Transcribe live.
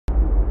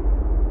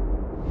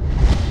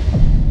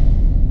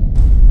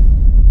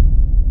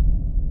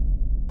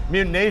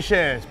Mutant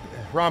Nation,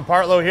 Ron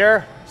Partlow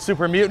here,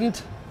 Super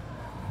Mutant.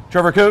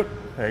 Trevor Koot.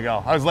 There you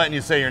go. I was letting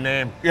you say your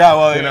name. Yeah,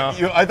 well, you know.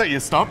 I thought you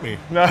stumped me.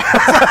 No.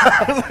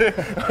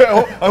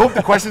 I hope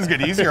the questions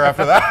get easier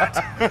after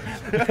that.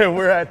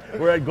 we're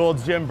at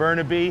Gold's Gym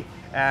Burnaby,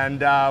 and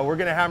we're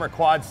gonna hammer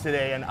quads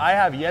today. And I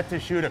have yet to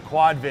shoot a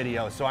quad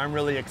video, so I'm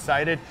really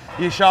excited.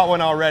 You shot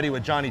one already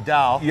with Johnny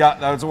Dow. Yeah,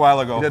 that was a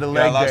while ago. You did a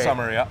leg last day.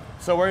 summer. Yeah.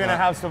 So we're gonna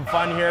have some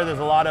fun here. There's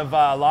a lot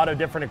of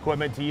different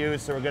equipment to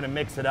use, so we're gonna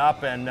mix it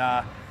up and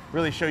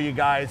really show you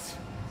guys,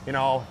 you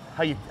know,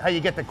 how you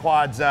get the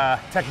quads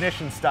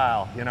technician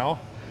style, you know.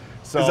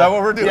 So is that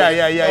what we're doing?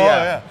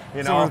 Yeah.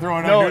 You know, so we're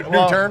throwing out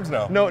new terms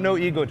now. No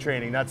ego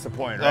training. That's the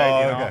point, right?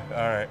 Oh, you know? okay.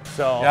 All right.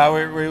 So yeah,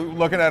 we're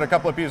looking at a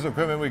couple of pieces of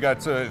equipment. We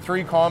got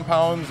 3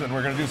 compounds, and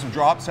we're going to do some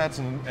drop sets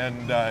and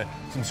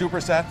some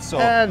supersets. So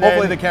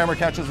hopefully the camera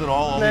catches it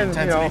all the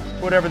intensity. You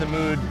know, whatever the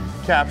mood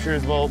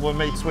captures, we'll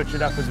make switch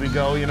it up as we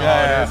go. You know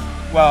how it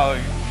is. Well,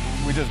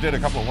 we just did a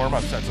couple of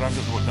warm-up sets, and I'm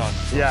just about done.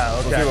 So yeah.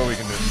 Okay. We'll see what we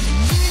can do.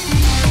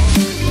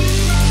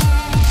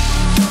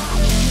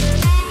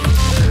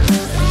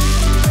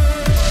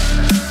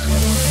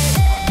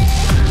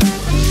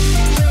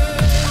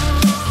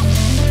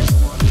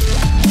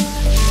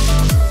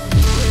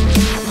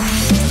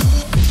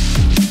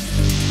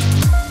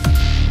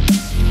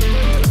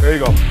 There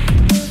you go.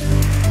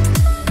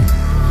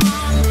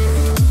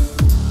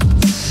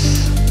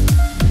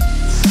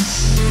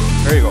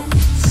 There you go.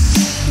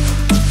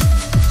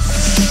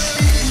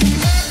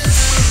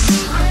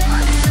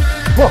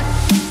 Whoa.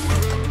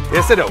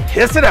 Hiss it out.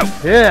 Hiss it out.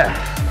 Yeah.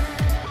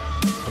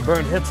 I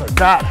burned hits like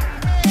that.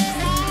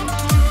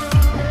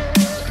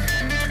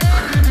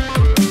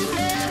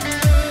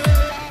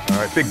 All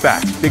right, big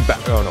back. Big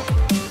back. Oh no.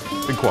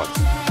 Big quads.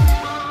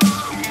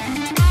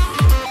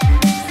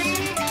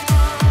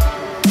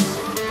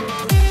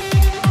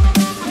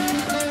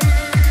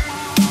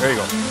 There you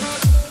go.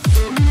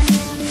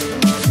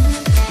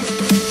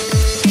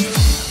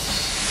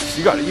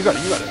 You got it, you got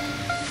it, you got it.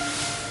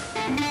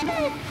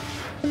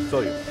 It's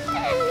all you.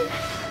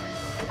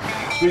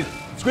 Squeeze it,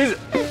 squeeze it.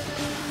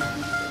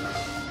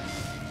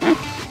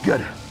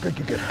 Good, good,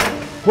 good, good.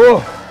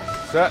 Whoa.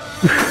 Set.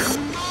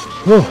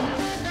 Whoa.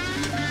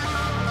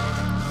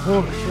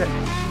 Oh shit.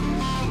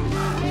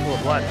 Oh,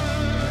 blood.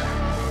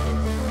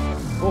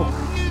 Oh.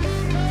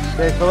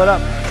 Okay, fill it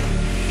up.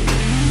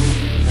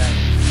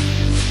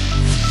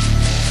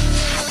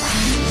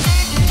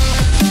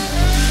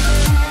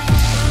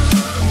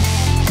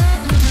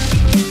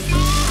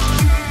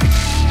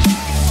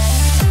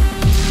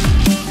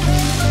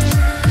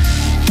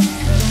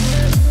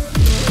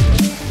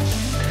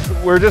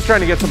 We're just trying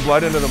to get some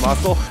blood into the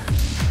muscle.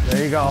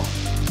 There you go.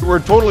 We're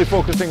totally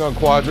focusing on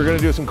quads. We're going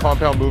to do some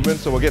compound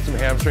movements, so we'll get some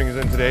hamstrings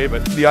in today,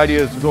 but the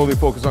idea is to totally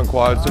focus on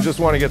quads. So just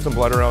want to get some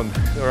blood around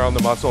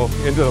the muscle,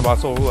 into the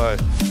muscle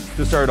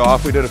to start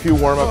off. We did a few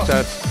warm-up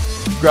sets,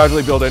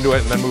 gradually build into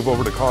it, and then move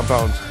over to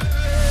compounds.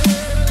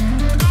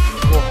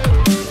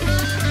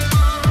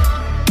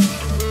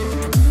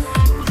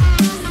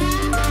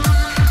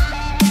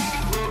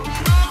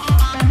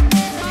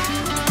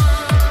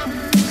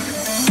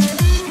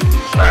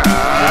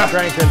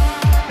 Cranking,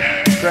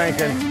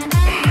 cranking.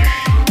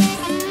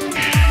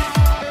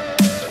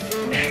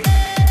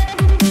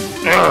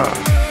 There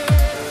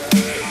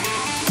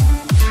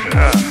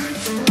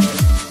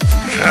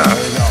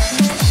we go.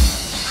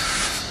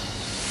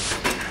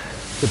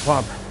 Good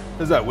pump.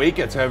 As that weight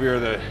gets heavier,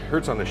 the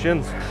hurts on the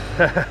shins.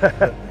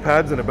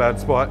 Pad's in a bad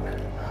spot.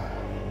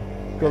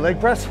 Go leg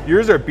press?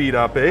 Yours are beat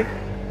up, eh?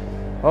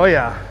 Oh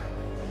yeah.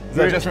 Is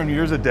that just from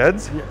years of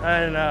deads?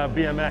 And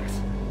BMX.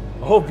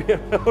 Oh,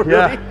 BMX,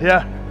 really?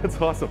 Yeah. That's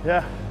awesome.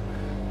 Yeah.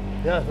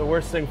 Yeah, the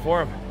worst thing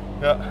for him.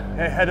 Yeah.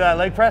 Hey, head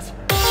leg press.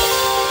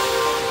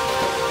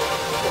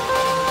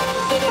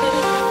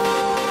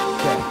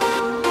 Okay.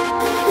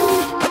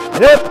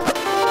 Yep.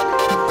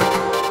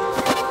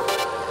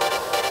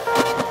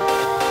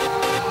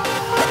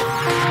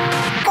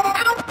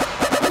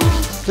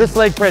 This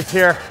leg press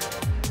here,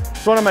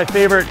 it's one of my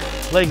favorite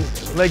leg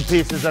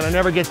pieces, and I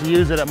never get to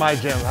use it at my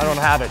gym. I don't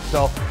have it.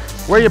 So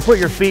where you put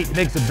your feet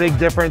makes a big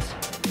difference.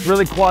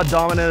 Really quad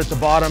dominant at the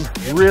bottom,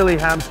 really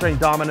hamstring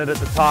dominant at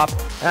the top,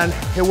 and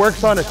it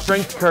works on a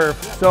strength curve.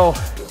 So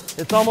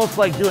it's almost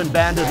like doing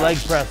banded leg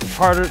press. It's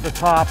harder at the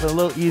top and a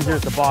little easier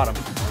at the bottom.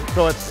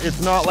 So it's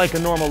not like a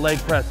normal leg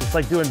press. It's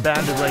like doing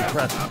banded leg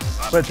press,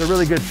 but it's a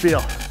really good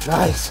feel.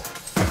 Nice.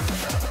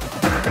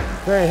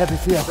 Very happy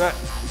feel. Set.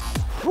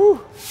 Whew.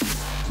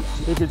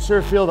 You can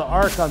sure feel the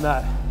arc on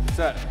that.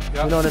 Set.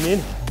 Yeah. You know what I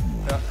mean?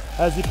 Yeah.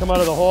 As you come out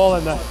of the hole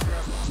and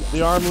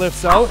the arm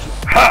lifts out.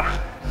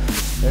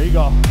 There you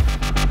go.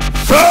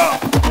 Yeah.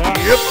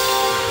 Yep.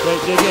 Okay,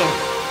 dig in.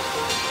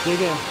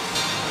 Dig in.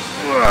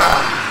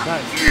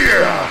 Nice.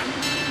 Yeah.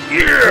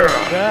 Yeah.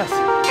 Yes.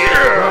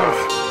 Yeah.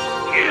 Nice.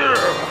 Yeah.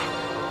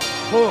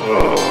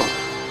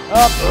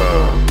 Up.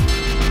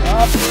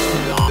 Up.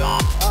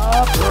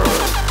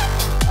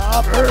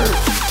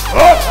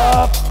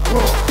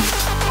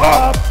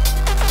 Up.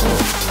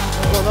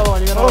 Another one.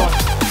 You got another one.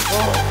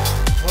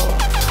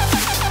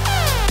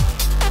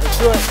 Let's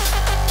do it.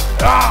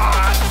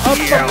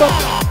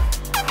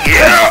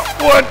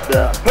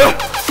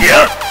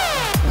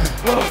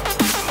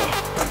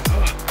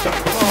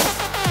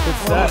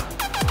 set.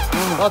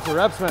 Lots of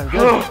reps, man.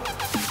 Good.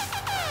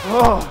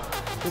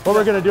 What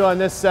we're gonna do on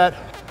this set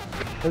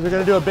is we're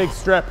gonna do a big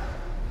strip.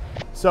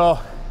 So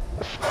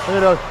we're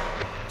gonna do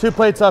 2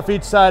 plates off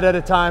each side at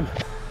a time,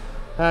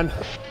 and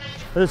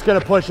we're just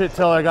gonna push it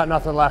till I got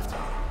nothing left.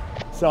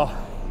 So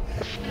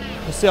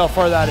let's see how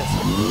far that is.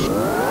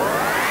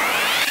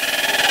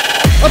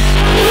 Up.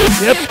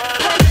 Yep.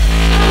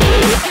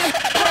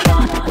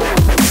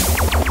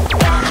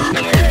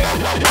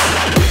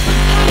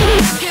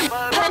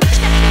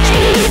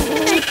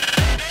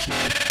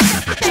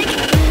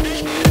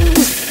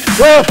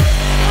 Whoa.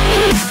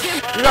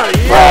 You got it.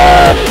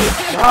 Yeah.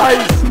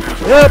 Nice.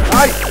 Yep.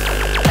 Nice.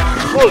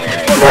 Close.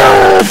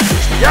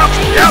 Yep.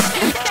 Yep.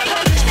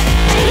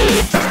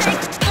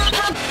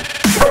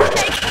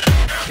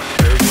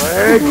 There's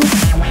legs.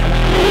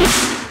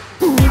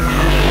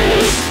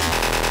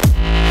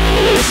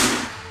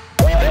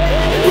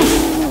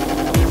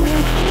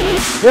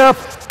 Yep.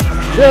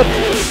 Yep.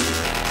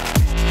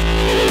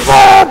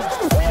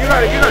 You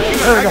got it. You got it. You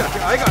got it.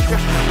 I got you.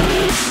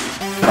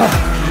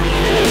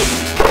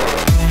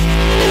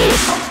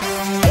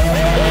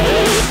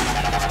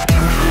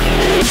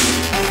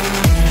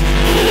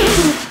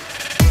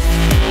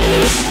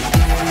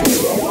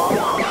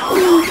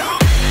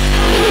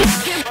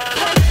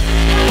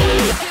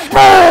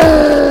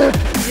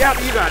 Yep,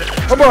 you got it.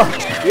 Come on.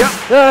 Yep.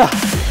 Yeah.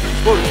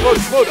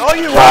 Explode. All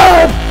you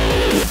want.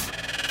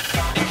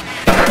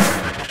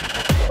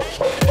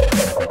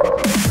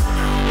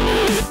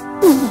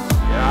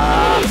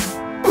 Yeah.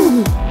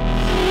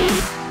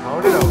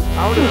 Pound it out.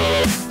 Pound it out.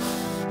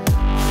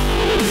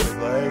 Big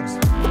legs.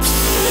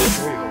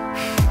 There you go.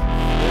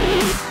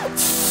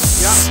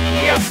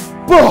 Yeah.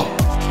 Whoa.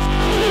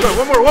 Good.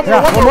 One more.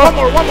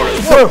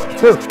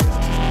 Two.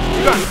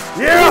 You got it.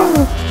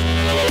 Yeah.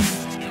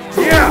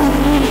 Yeah.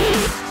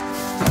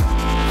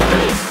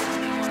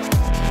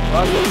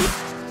 Last one.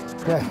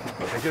 Okay.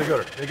 Make it a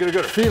gooder. Make it a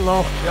gooder. Feet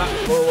low. Yeah. A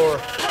little lower.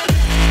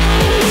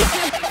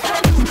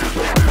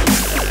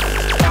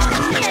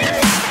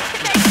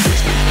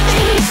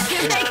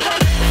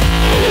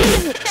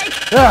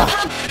 Yeah.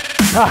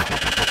 Ah.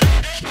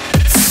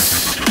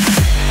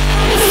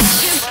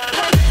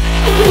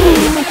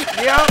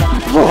 Yeah.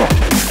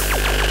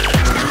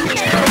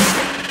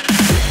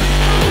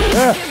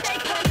 Yeah.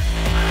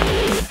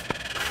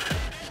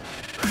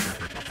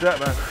 That,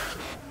 man.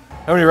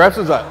 How many reps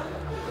is that?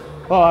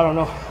 Oh, I don't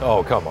know.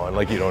 Oh, come on.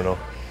 Like you don't know.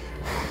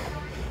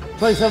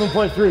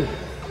 27.3.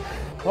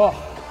 Oh.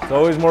 It's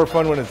always more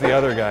fun when it's the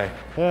other guy.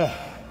 Yeah.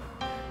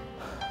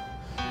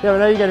 Yeah, but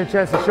now you get a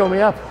chance to show me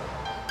up.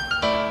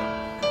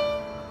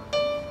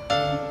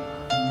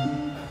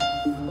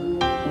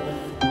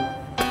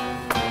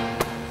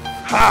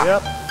 Ha!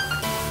 Yep.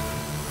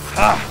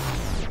 Ha!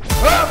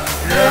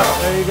 Yeah.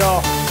 There you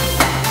go.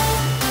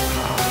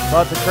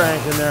 Lots of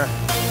crank in there.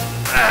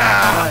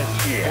 Nice.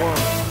 Yeah. 1,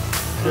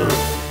 2,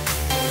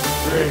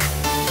 3,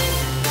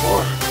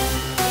 4.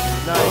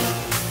 Nice.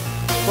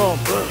 Boom.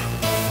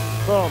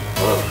 Boom.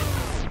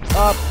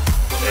 Up.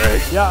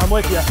 Yeah, I'm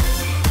with you.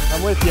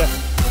 I'm with you.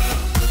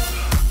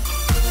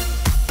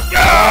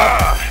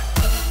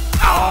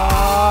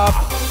 Up.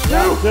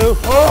 Yeah, 2.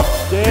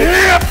 Dig.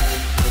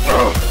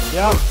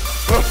 Yep.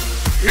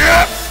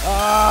 Yep.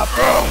 Up.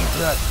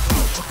 Good.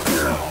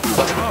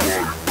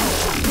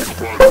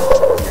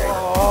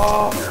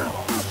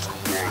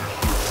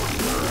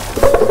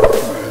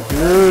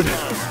 Dude.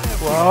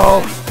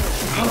 Wow.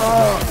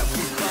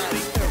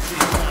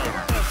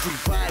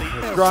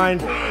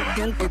 Grind.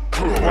 Yeah. Good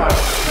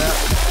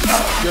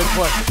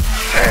push.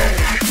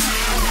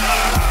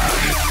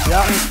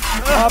 Yeah.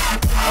 Up.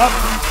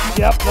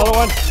 Yep. Another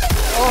one.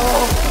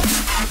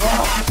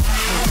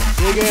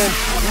 Dig in.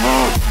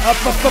 Up.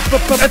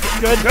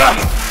 Good.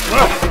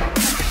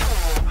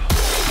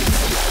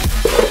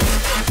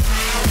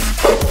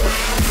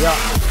 Yeah.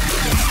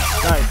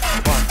 Nice.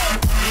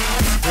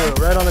 1,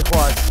 2. Right on the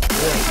quad.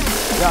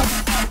 Yeah.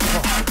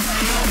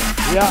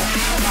 Yeah.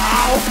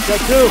 Got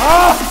 2.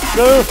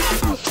 2.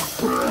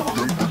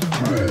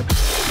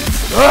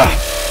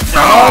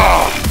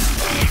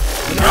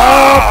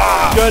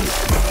 Good.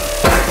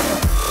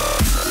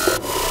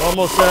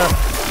 Almost there.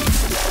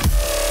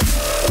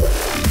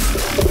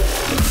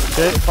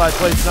 Okay, 5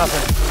 plates,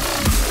 nothing.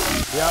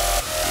 Yep.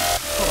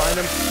 Find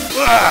him.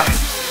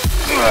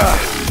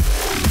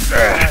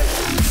 Nice.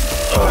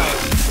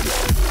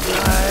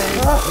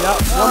 Yeah,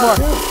 one more.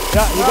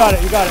 Yeah, you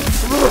got it.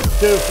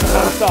 2,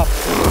 non-stop.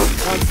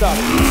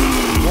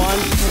 1,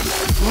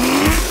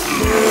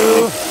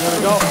 2. There we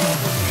go.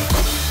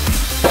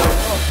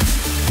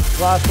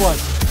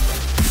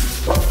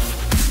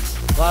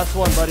 Last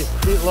one, buddy.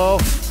 Feet low,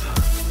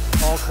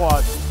 all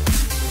quads.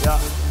 Yeah,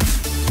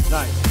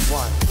 nice.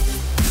 1,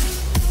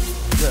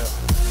 2,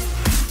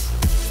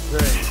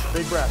 3.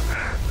 Big breath.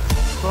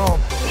 Boom.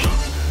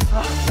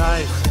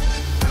 Nice.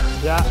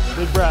 Yeah,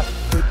 big breath.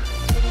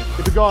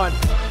 Keep it going.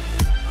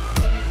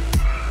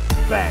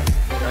 Bang.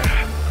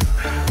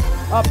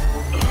 Up.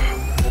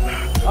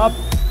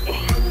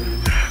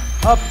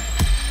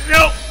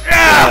 No.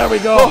 Yeah. There we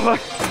go.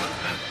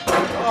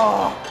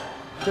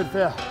 Good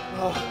feel.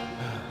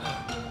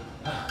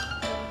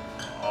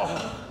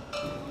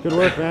 Good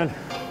work, man.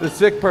 The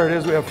sick part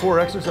is we have 4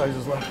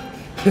 exercises left.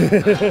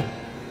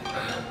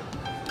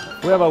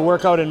 We have a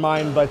workout in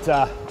mind, but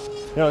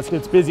you know,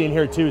 it's busy in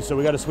here too, so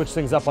we got to switch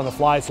things up on the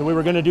fly. So we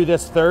were going to do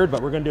this third,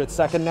 but we're going to do it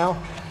second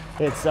now.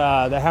 It's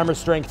the hammer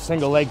strength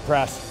single leg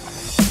press.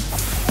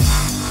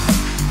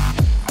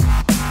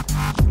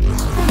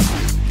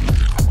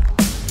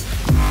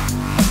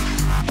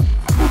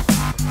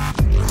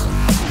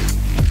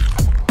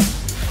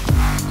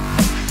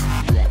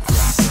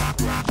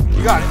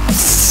 You got it.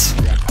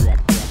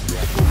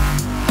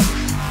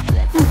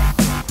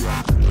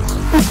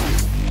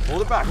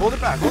 Hold it back, hold it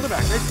back, hold it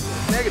back.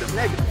 Negative,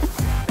 negative.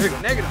 There you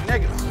go, negative,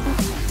 negative.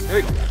 There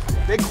you go.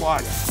 Big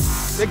quad.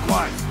 Big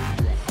quad.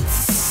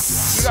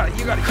 You got it,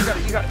 you got it, you got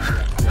it, you got it.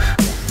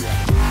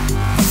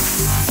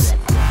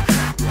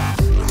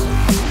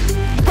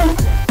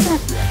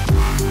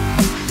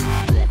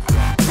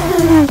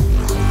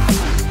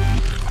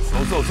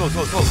 Slow, slow, slow,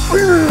 slow, slow.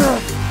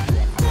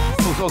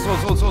 Slow, slow,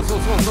 slow, slow, slow,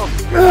 slow, slow.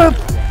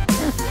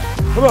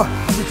 Come on,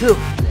 you two.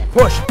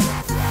 Push.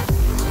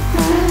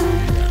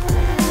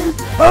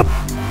 Up.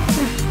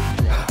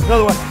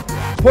 Another one.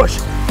 Push.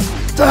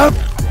 Up.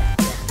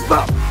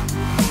 Up.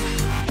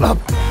 Up.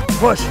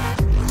 Push.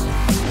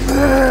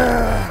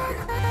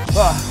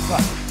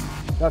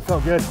 That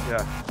felt good.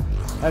 Yeah.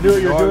 I knew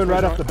what you were doing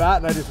right off the bat,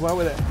 and I just went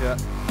with it. Yeah.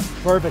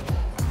 Perfect.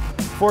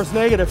 Force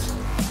negatives.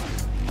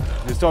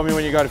 Just tell me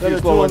when you got a few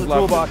Another slow tool ones in the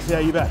left. toolbox. Yeah,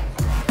 you bet.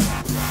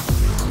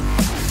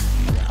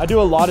 I do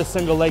a lot of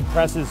single leg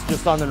presses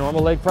just on the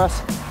normal leg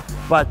press,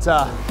 but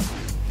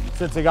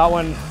since I got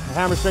one, a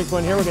hammer strength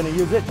one here, we're going to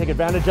use it, take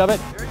advantage of it.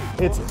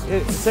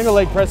 Single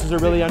leg presses are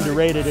really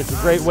underrated. It's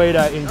a great way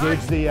to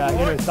engage the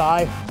inner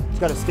thigh. It's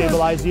got to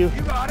stabilize you.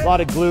 A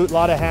lot of glute, a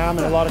lot of ham,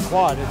 and a lot of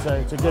quad.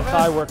 It's a good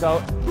thigh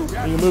workout. You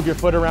can move your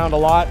foot around a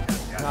lot.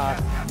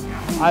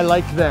 I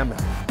like them.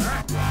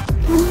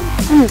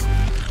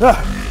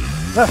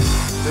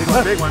 Big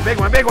one, big one, big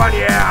one, big one,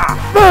 yeah!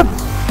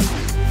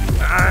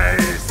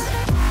 Nice!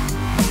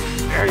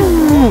 There you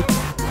go.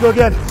 Go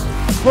again.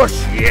 Push.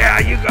 Yeah,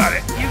 you got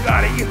it, you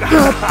got it, you got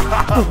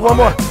it. One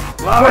more.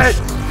 Love Push.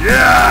 it!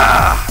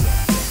 Yeah!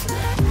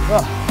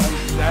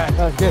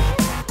 Okay.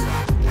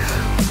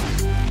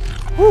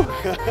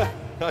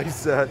 Nice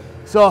set.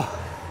 So,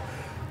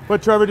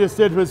 what Trevor just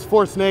did was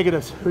force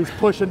negatives. He's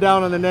pushing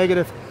down on the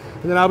negative,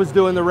 and then I was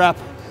doing the rep,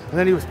 and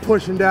then he was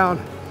pushing down,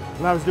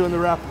 and I was doing the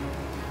rep.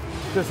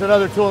 Just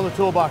another tool in the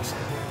toolbox.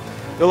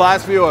 The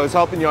last few, I was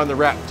helping you on the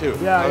rep too.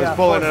 Yeah, I was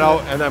pulling it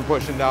out and then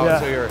pushing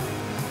down, so you're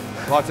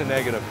lots of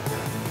negative.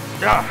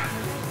 Yeah.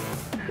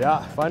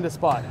 Yeah, find a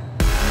spot.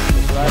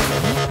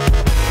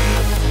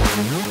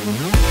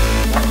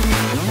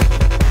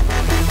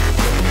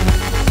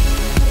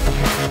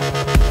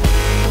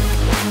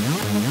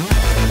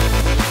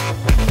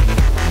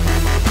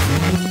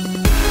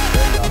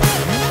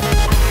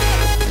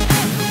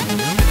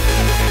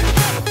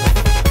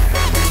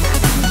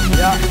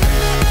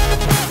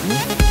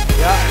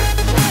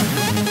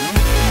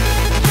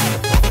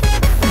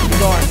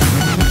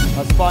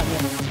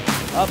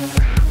 Up,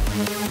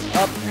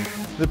 up.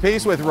 The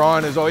pace with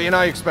Ron is always, and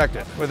I expect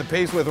it, but the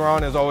pace with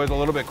Ron is always a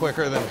little bit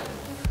quicker than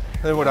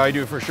what I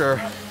do for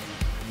sure.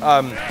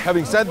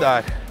 Having said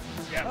that,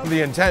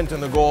 the intent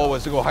and the goal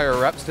was to go higher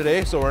reps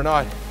today, so we're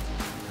not,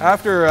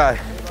 after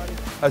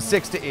a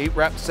 6 to 8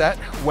 rep set,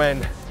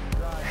 when,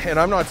 and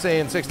I'm not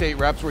saying 6 to 8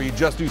 reps where you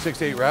just do 6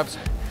 to 8 reps,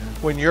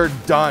 when you're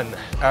done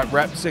at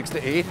rep 6 to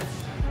 8,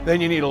 then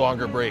you need a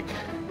longer break.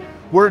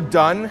 We're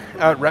done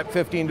at rep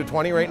 15 to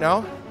 20 right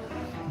now,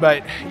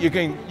 but you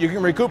can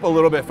recoup a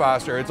little bit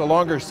faster. It's a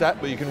longer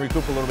set, but you can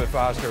recoup a little bit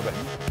faster.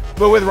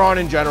 But with Ron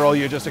in general,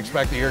 you just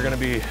expect that you're going to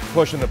be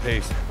pushing the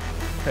pace,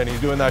 and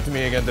he's doing that to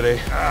me again today.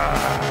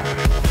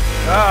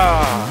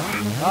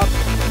 Up.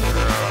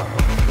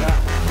 Yeah.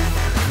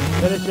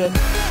 Finish it.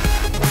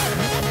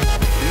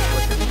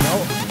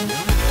 No.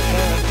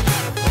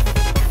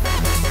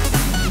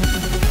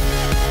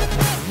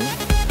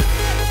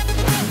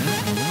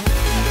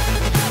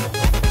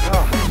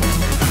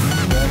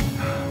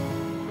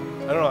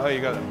 I don't know how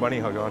you got that bunny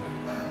hug on.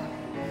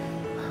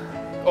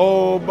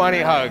 Oh,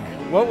 bunny hug.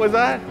 What was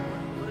that?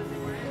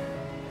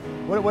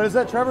 What is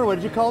that, Trevor? What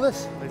did you call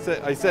this?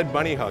 I said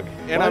bunny hug.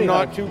 And Bunny I'm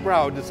not hug. too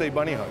proud to say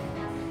bunny hug.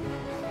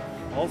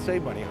 I'll say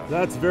bunny hug.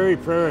 That's very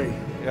prairie.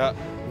 Yeah.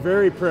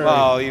 Very prairie.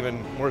 Well,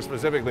 even more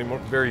specifically,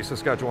 very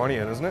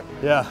Saskatchewanian, isn't it?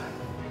 Yeah.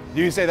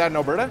 Do you say that in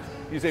Alberta?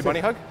 You say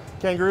bunny hug?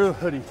 Kangaroo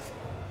hoodie.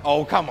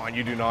 Oh, come on,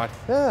 you do not.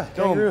 Yeah,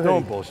 kangaroo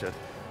Don't hoodie. bullshit.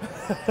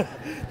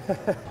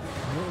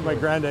 My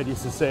granddad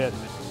used to say it.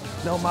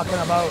 No mucking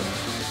about.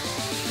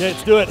 Okay,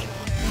 let's do it.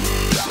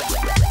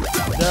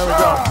 There we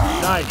go.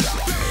 Nice.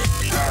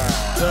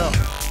 2,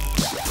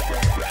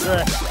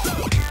 3.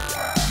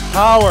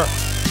 Power.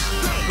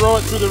 Throw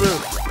it through the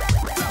roof.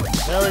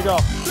 There we go.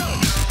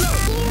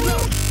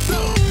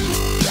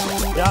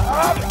 Yeah.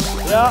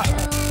 Yeah.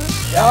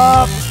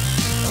 Up.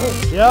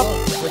 Yep.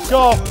 Let's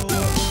go.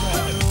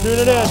 Tune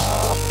it in.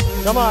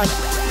 Come on.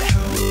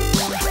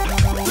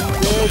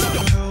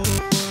 Big.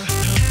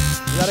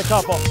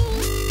 couple.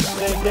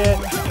 Take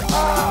it.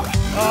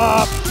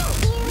 Up.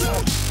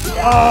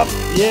 Up.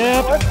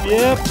 Yep.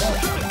 Yep.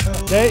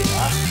 Okay.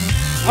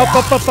 Up,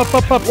 up, up, up,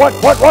 up, up.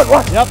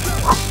 What? Yep.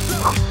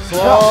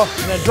 Slow,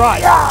 and then dry.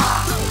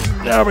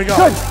 There we go.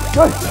 Good.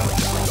 Okay.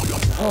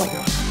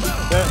 Okay.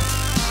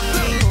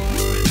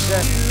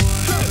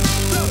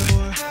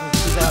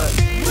 You got it.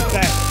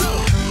 Bang.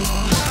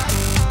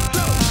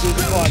 Do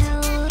the quads.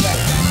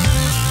 Bang.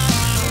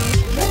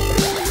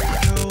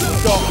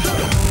 Let's go.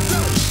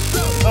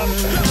 Up.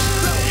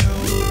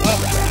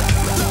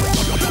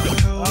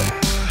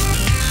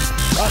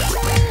 Up. Up.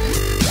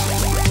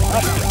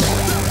 Up.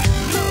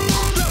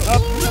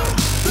 Up.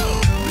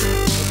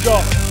 Let's go.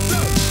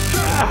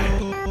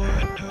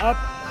 Up.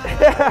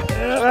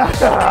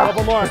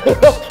 Couple more.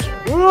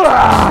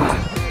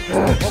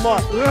 One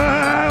more.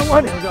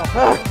 One. There we go.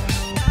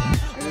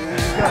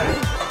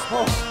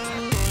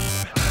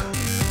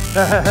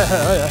 Oh,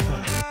 yeah.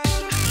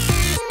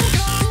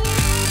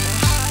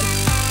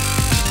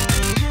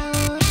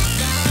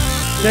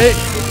 Okay,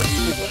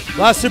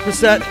 last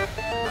superset. I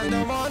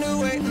don't want to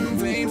wait in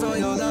vain for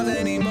your love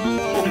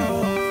anymore.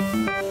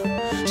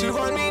 She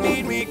want me,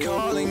 need me,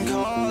 calling. I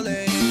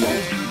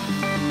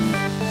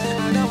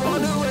don't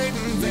want to wait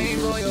in vain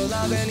for your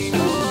love anymore.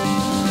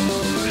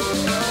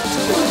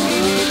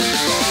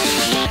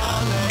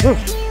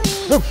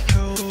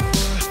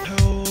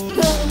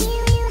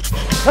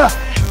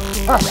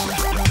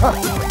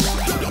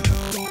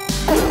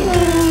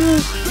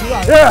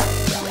 Yeah,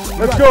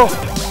 let's go.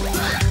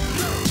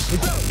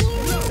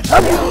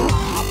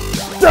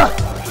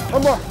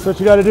 One more. That's what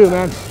you got to do,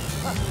 man.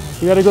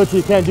 You got to go till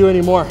you can't do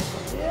any more.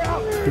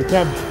 You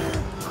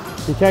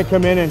can't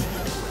come in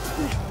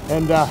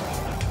and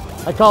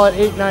I call it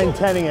 8, 9,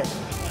 10-ing it.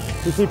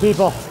 You see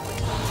people,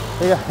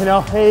 you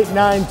know, 8,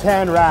 9,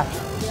 10 rack.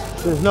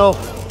 There's no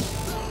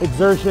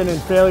exertion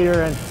and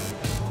failure and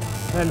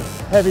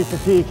heavy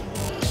fatigue.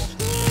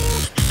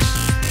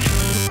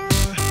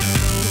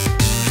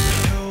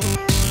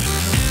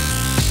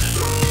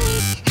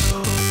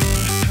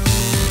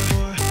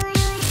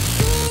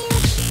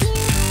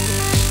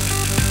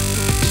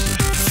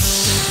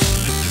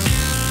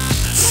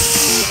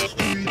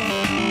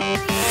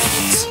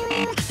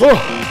 Oh.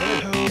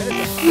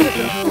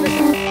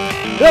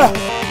 Yeah.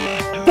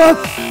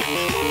 Dance.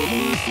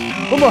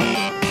 Come on.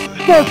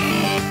 Dance.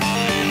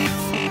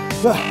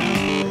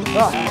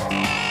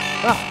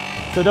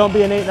 So don't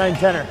be an 8, 9,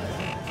 10er.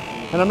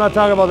 And I'm not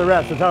talking about the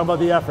reps, I'm talking about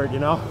the effort, you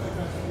know?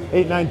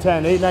 8, 9,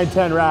 10, 8, 9,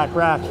 10, rack.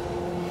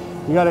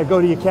 You gotta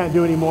go till you can't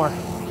do anymore.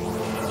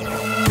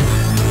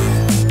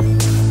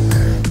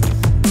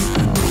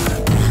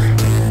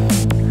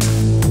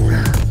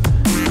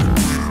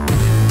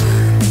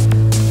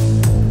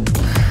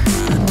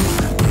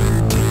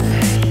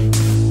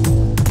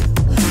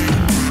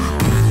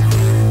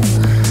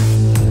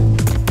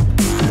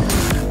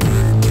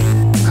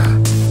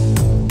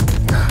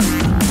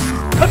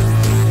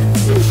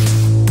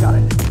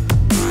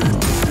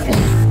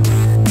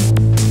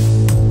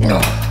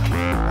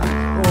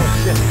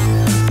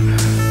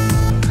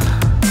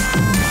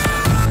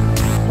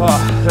 Oh,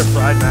 they're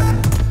fried,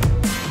 man.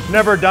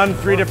 Never done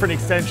 3 different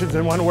extensions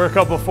in one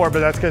workout before, but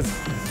that's because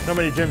so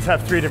many gyms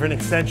have 3 different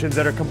extensions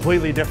that are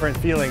completely different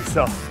feelings,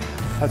 so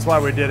that's why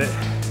we did it.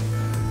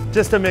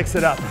 Just to mix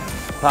it up.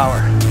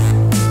 Power.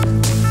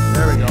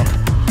 There we go.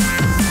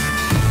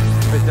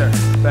 Right there.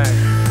 Bang.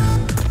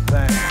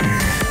 Bang.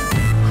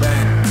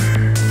 Bang.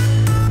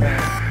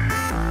 Bang.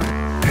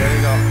 There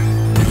you go.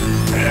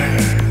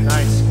 Bang.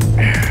 Nice.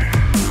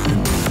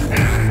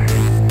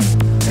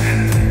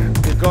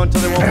 Keep going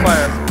until they won't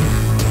fire.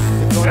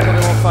 Keep going until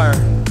they won't fire.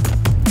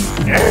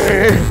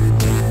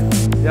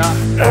 Yeah.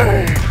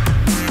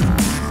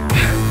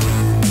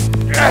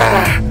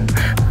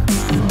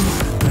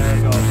 There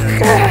you go.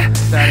 Good.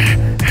 Static.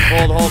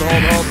 Hold.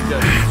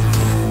 Good.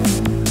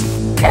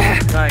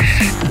 Nice.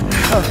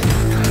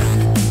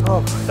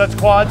 Oh, that's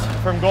quads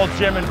from Gold's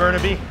Gym in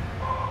Burnaby.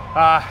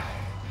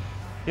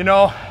 You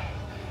know,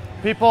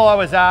 people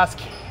always ask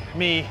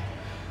me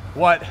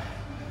what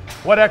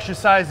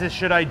exercises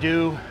should I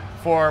do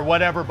for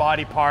whatever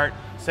body part,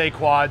 say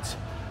quads,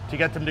 to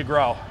get them to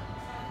grow.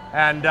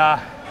 And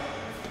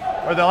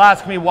or they'll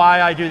ask me why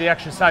I do the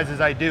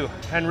exercises I do.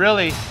 And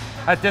really,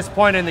 at this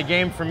point in the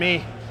game for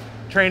me,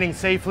 training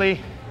safely,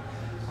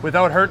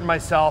 without hurting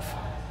myself,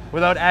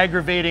 without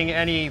aggravating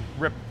any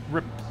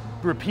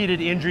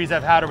repeated injuries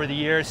I've had over the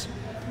years,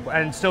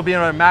 and still being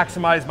able to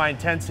maximize my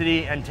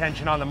intensity and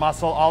tension on the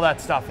muscle, all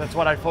that stuff, that's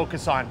what I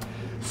focus on.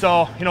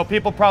 So, you know,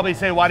 people probably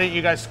say, why didn't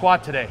you guys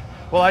squat today?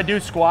 Well, I do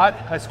squat.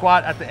 I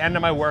squat at the end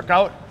of my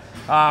workout,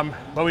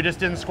 but we just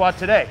didn't squat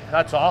today,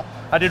 that's all.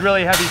 I did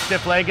really heavy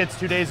stiff leggeds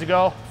 2 days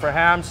ago for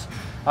hams.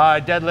 I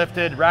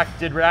deadlifted,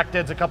 did rack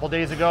deads a couple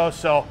days ago,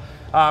 so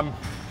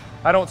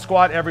I don't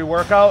squat every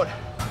workout,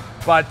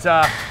 but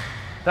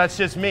that's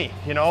just me.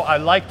 You know, I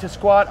like to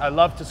squat, I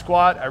love to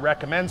squat, I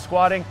recommend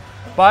squatting,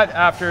 but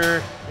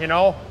after, you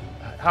know,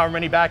 however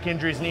many back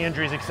injuries, knee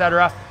injuries,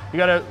 etc., you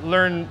gotta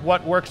learn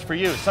what works for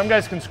you. Some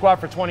guys can squat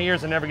for 20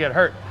 years and never get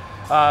hurt.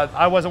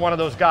 I wasn't one of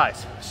those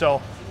guys.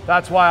 So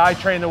that's why I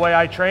train the way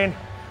I train.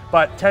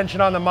 But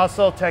tension on the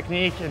muscle,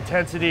 technique,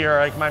 intensity are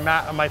like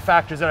my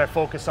factors that I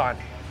focus on.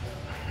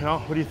 You know,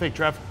 what do you think,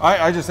 Trev?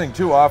 I just think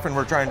too often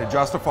we're trying to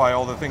justify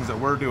all the things that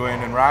we're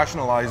doing and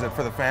rationalize it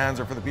for the fans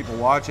or for the people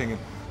watching.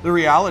 And the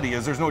reality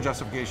is there's no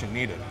justification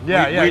needed.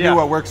 We do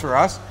what works for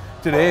us.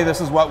 Today, this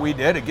is what we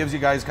did. It gives you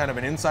guys kind of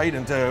an insight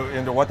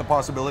into what the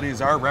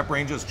possibilities are. Rep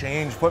ranges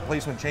change, foot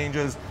placement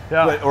changes,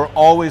 but we're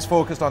always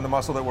focused on the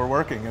muscle that we're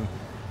working. And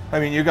I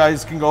mean, you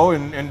guys can go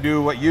and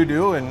do what you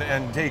do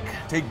and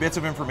take bits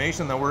of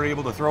information that we're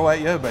able to throw at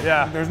you, but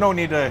there's no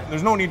need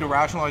to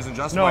rationalize and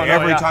justify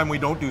every time we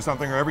don't do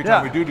something or every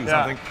time we do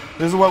something.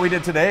 This is what we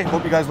did today.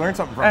 Hope you guys learned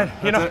something from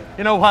it.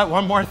 You know what?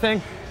 One more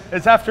thing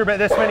is after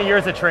this many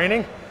years of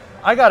training,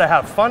 I got to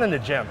have fun in the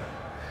gym.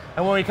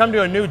 And when we come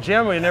to a new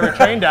gym we never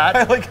trained at,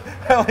 I like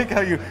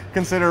how you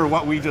consider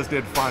what we just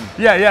did fun.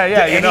 Yeah.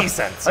 Any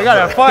sense. I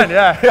gotta have fun,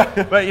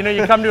 yeah. But you know,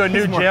 you come to a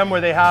new gym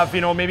where they have,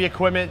 you know, maybe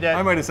equipment that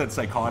I might have said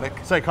psychotic.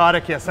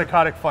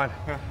 Psychotic fun.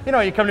 Yeah. You know,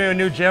 you come to a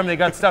new gym, they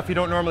got stuff you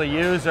don't normally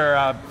use,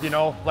 or you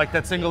know, like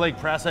that single leg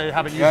press. I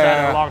haven't used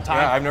that in a long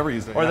time. Yeah, I've never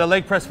used it. Or the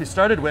leg press we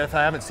started with,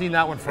 I haven't seen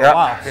that one for a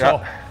while.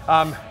 So,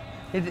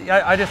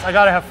 I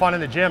gotta have fun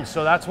in the gym.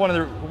 So that's one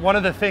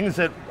of the things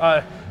that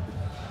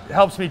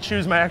helps me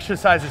choose my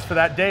exercises for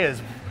that day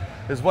is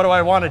what do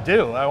I want to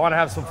do? I want to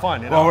have some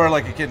fun. You know? Well, we're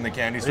like a kid in the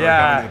candy store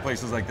coming to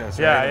places like this.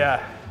 Right?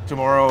 Yeah.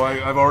 Tomorrow,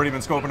 I've already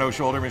been scoping out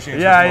shoulder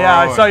machines.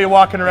 I saw you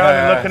walking around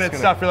and looking at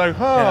stuff. You're like,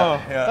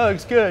 that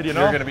looks good. You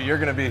know, you're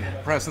gonna be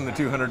pressing the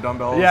 200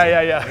 dumbbells.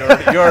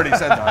 Yeah. You already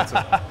said that.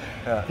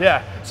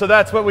 So, So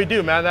that's what we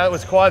do, man. That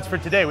was quads for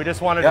today. We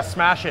just wanted to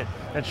smash it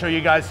and show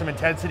you guys some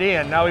intensity,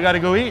 and now we got to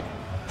go eat.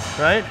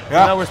 Right? Isn't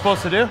that what we're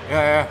supposed to do?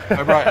 Yeah.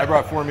 I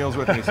brought 4 meals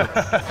with me, so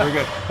we're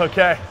good.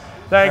 Okay.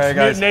 Thanks,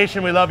 Mutant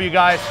Nation. We love you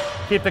guys.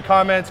 Keep the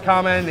comments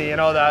coming. The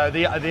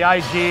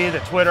IG,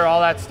 the Twitter,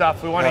 all that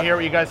stuff. We want to hear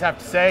what you guys have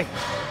to say.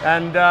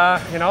 And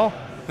you know,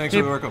 thanks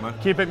for the workout, man.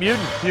 Keep it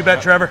mutant. You bet,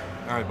 Trevor.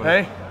 All right,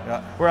 buddy.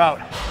 Hey, we're out.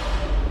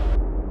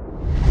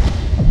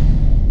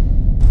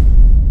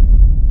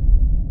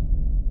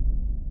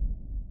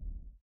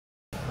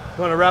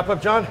 You want to wrap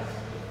up, John?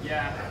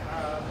 Yeah.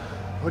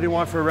 What do you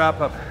want for a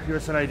wrap up? Give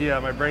us an idea.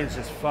 My brain's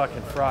just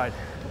fucking fried.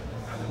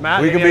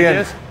 Matt, any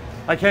ideas?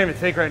 I can't even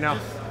think right now.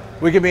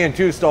 We could be in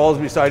 2 stalls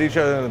beside each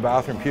other in the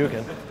bathroom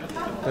puking,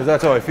 because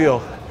that's how I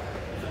feel.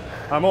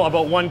 I'm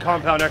about 1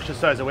 compound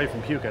exercise away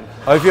from puking.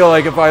 I feel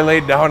like if I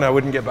laid down, I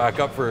wouldn't get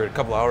back up for a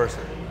couple hours.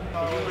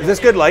 Is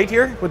this good light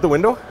here with the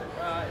window?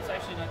 It's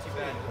actually not too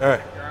bad. All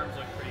right. Your arms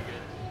look pretty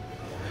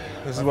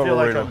good. This is what we're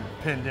worried about. I'm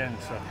pinned in,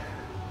 so.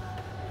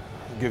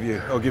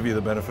 I'll give you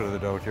the benefit of the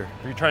doubt here.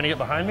 Are you trying to get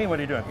behind me? What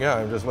are you doing? Yeah,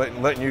 I'm just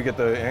letting you get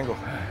the angle.